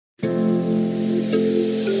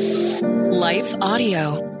Life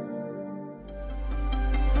Audio.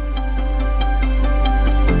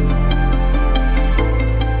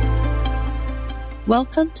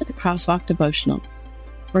 Welcome to the Crosswalk Devotional.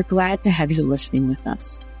 We're glad to have you listening with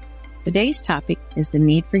us. Today's topic is the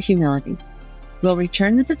need for humility. We'll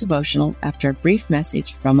return to the devotional after a brief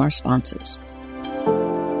message from our sponsors.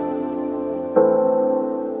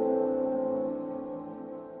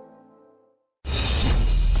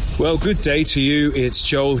 Well, good day to you. It's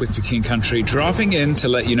Joel with For King Country, dropping in to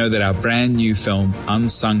let you know that our brand new film,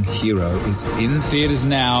 Unsung Hero, is in theaters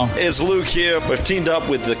now. It's Luke here. We've teamed up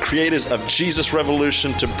with the creators of Jesus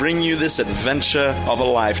Revolution to bring you this adventure of a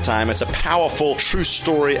lifetime. It's a powerful, true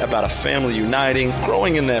story about a family uniting,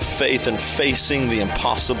 growing in their faith, and facing the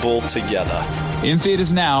impossible together. In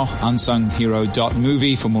theaters now,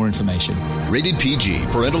 unsunghero.movie for more information. Rated PG.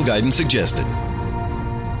 Parental guidance suggested.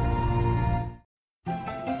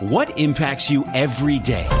 What impacts you every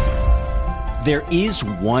day? There is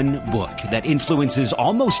one book that influences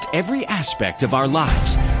almost every aspect of our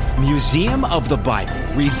lives. Museum of the Bible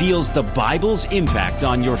reveals the Bible's impact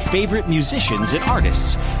on your favorite musicians and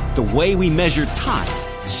artists, the way we measure time,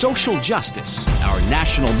 social justice, our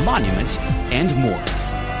national monuments, and more.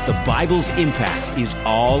 The Bible's impact is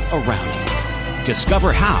all around you.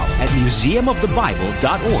 Discover how at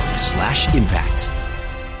museumofthebible.org/impact.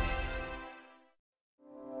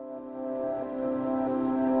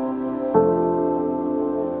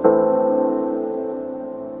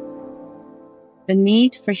 The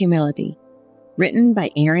Need for Humility, written by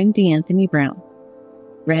Aaron D. Anthony Brown,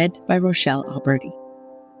 read by Rochelle Alberti.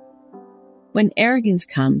 When arrogance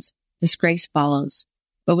comes, disgrace follows,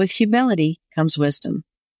 but with humility comes wisdom.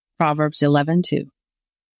 Proverbs 11:2.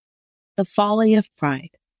 The folly of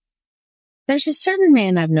pride. There's a certain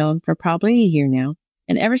man I've known for probably a year now,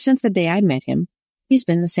 and ever since the day I met him, he's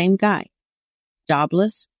been the same guy.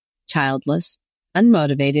 Jobless, childless,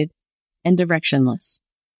 unmotivated, and directionless.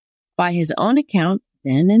 By his own account,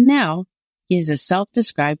 then and now, he is a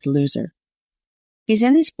self-described loser. He's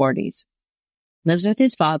in his 40s, lives with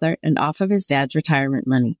his father and off of his dad's retirement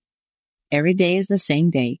money. Every day is the same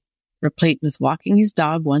day, replete with walking his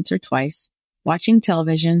dog once or twice, watching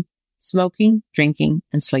television, smoking, drinking,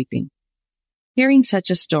 and sleeping. Hearing such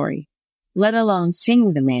a story, let alone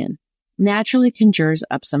seeing the man, naturally conjures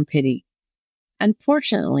up some pity.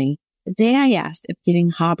 Unfortunately, the day I asked if getting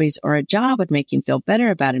hobbies or a job would make him feel better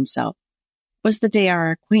about himself was the day our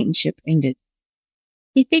acquaintanceship ended.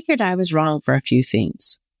 He figured I was wrong for a few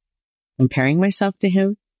things: comparing myself to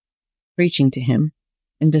him, preaching to him,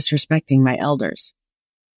 and disrespecting my elders.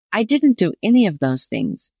 I didn't do any of those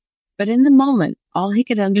things, but in the moment, all he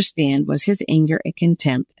could understand was his anger and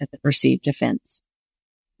contempt at the perceived offense.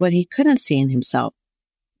 What he couldn't see in himself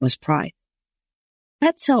was pride.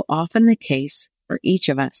 That's so often the case for each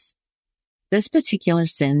of us. This particular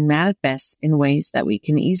sin manifests in ways that we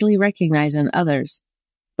can easily recognize in others,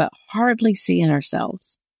 but hardly see in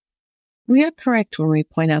ourselves. We are correct when we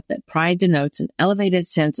point out that pride denotes an elevated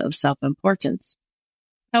sense of self-importance.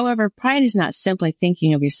 However, pride is not simply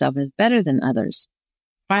thinking of yourself as better than others.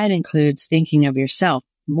 Pride includes thinking of yourself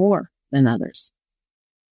more than others.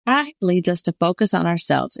 Pride leads us to focus on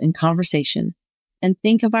ourselves in conversation and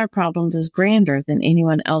think of our problems as grander than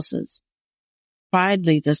anyone else's. Pride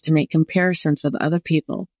leads us to make comparisons with other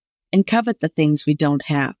people and covet the things we don't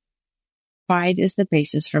have. Pride is the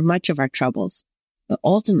basis for much of our troubles, but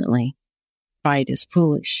ultimately, pride is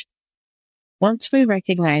foolish. Once we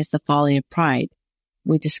recognize the folly of pride,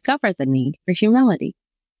 we discover the need for humility.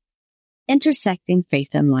 Intersecting faith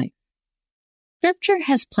and life. Scripture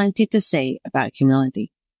has plenty to say about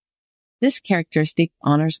humility. This characteristic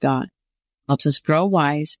honors God, helps us grow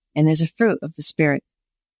wise, and is a fruit of the Spirit.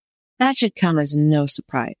 That should come as no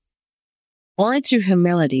surprise. Only through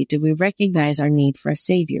humility do we recognize our need for a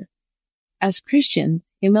Savior. As Christians,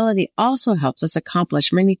 humility also helps us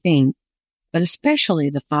accomplish many things, but especially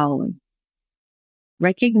the following.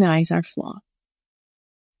 Recognize our flaws.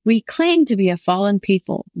 We claim to be a fallen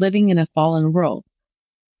people living in a fallen world.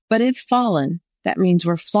 But if fallen, that means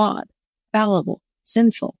we're flawed, fallible,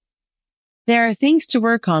 sinful. There are things to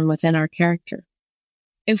work on within our character.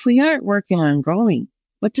 If we aren't working on growing,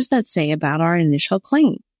 what does that say about our initial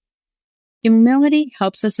claim? Humility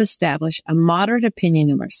helps us establish a moderate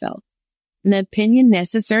opinion of ourselves, an opinion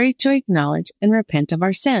necessary to acknowledge and repent of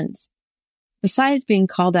our sins. Besides being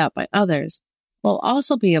called out by others, we'll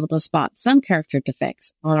also be able to spot some character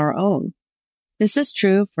defects on our own. This is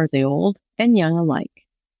true for the old and young alike.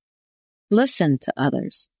 Listen to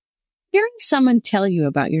others. Hearing someone tell you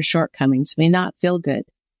about your shortcomings may not feel good,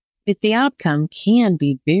 but the outcome can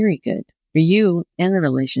be very good for you and the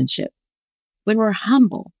relationship. When we're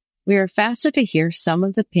humble, We are faster to hear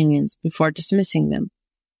someone's opinions before dismissing them.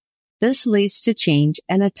 This leads to change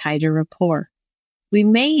and a tighter rapport. We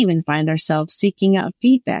may even find ourselves seeking out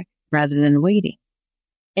feedback rather than waiting.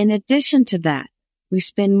 In addition to that, we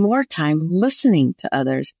spend more time listening to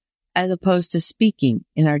others as opposed to speaking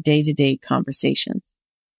in our day-to-day conversations.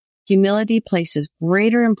 Humility places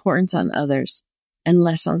greater importance on others and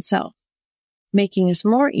less on self, making us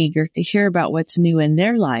more eager to hear about what's new in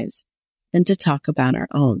their lives than to talk about our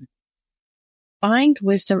own. Find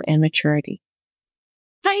wisdom and maturity.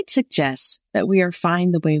 Hyde suggests that we are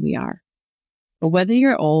fine the way we are. But whether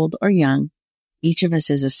you're old or young, each of us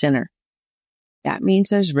is a sinner. That means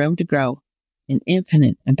there's room to grow, an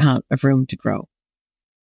infinite amount of room to grow.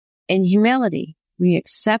 In humility, we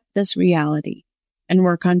accept this reality and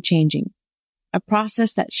work on changing, a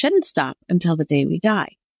process that shouldn't stop until the day we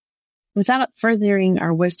die. Without furthering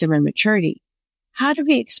our wisdom and maturity, how do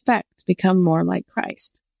we expect to become more like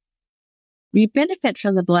Christ? We benefit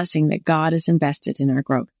from the blessing that God has invested in our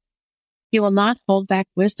growth. He will not hold back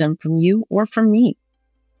wisdom from you or from me.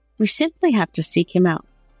 We simply have to seek Him out.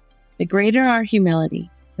 The greater our humility,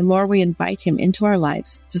 the more we invite Him into our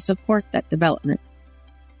lives to support that development.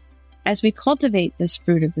 As we cultivate this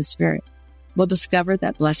fruit of the Spirit, we'll discover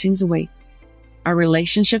that blessings await. Our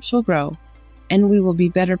relationships will grow, and we will be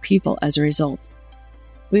better people as a result.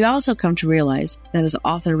 We also come to realize that, as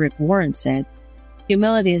author Rick Warren said,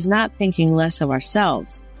 humility is not thinking less of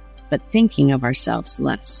ourselves, but thinking of ourselves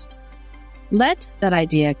less. Let that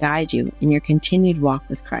idea guide you in your continued walk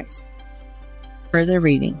with Christ. Further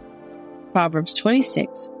reading: Proverbs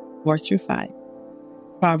 26, 4-5,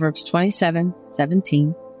 Proverbs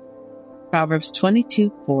 27:17, Proverbs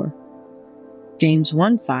 22:4, James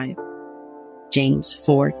 1:5, James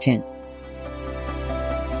 4:10.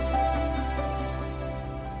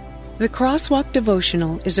 The Crosswalk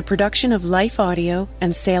Devotional is a production of Life Audio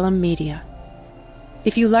and Salem Media.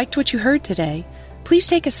 If you liked what you heard today, please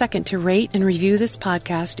take a second to rate and review this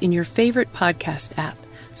podcast in your favorite podcast app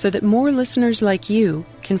so that more listeners like you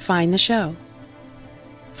can find the show.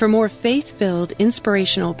 For more faith-filled,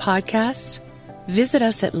 inspirational podcasts, visit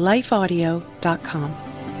us at lifeaudio.com.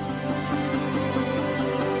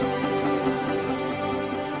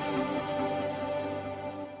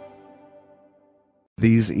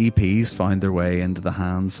 These EPs found their way into the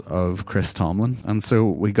hands of Chris Tomlin, and so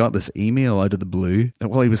we got this email out of the blue that,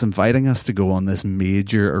 well, he was inviting us to go on this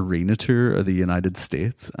major arena tour of the United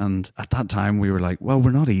States, and at that time we were like, well, we're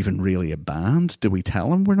not even really a band. Do we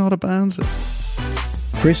tell him we're not a band?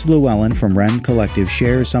 Chris Llewellyn from Ren Collective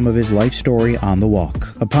shares some of his life story on The Walk,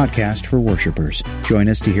 a podcast for worshipers. Join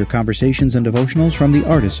us to hear conversations and devotionals from the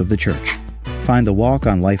artists of the church. Find The Walk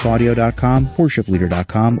on lifeaudio.com,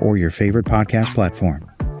 worshipleader.com, or your favorite podcast platform.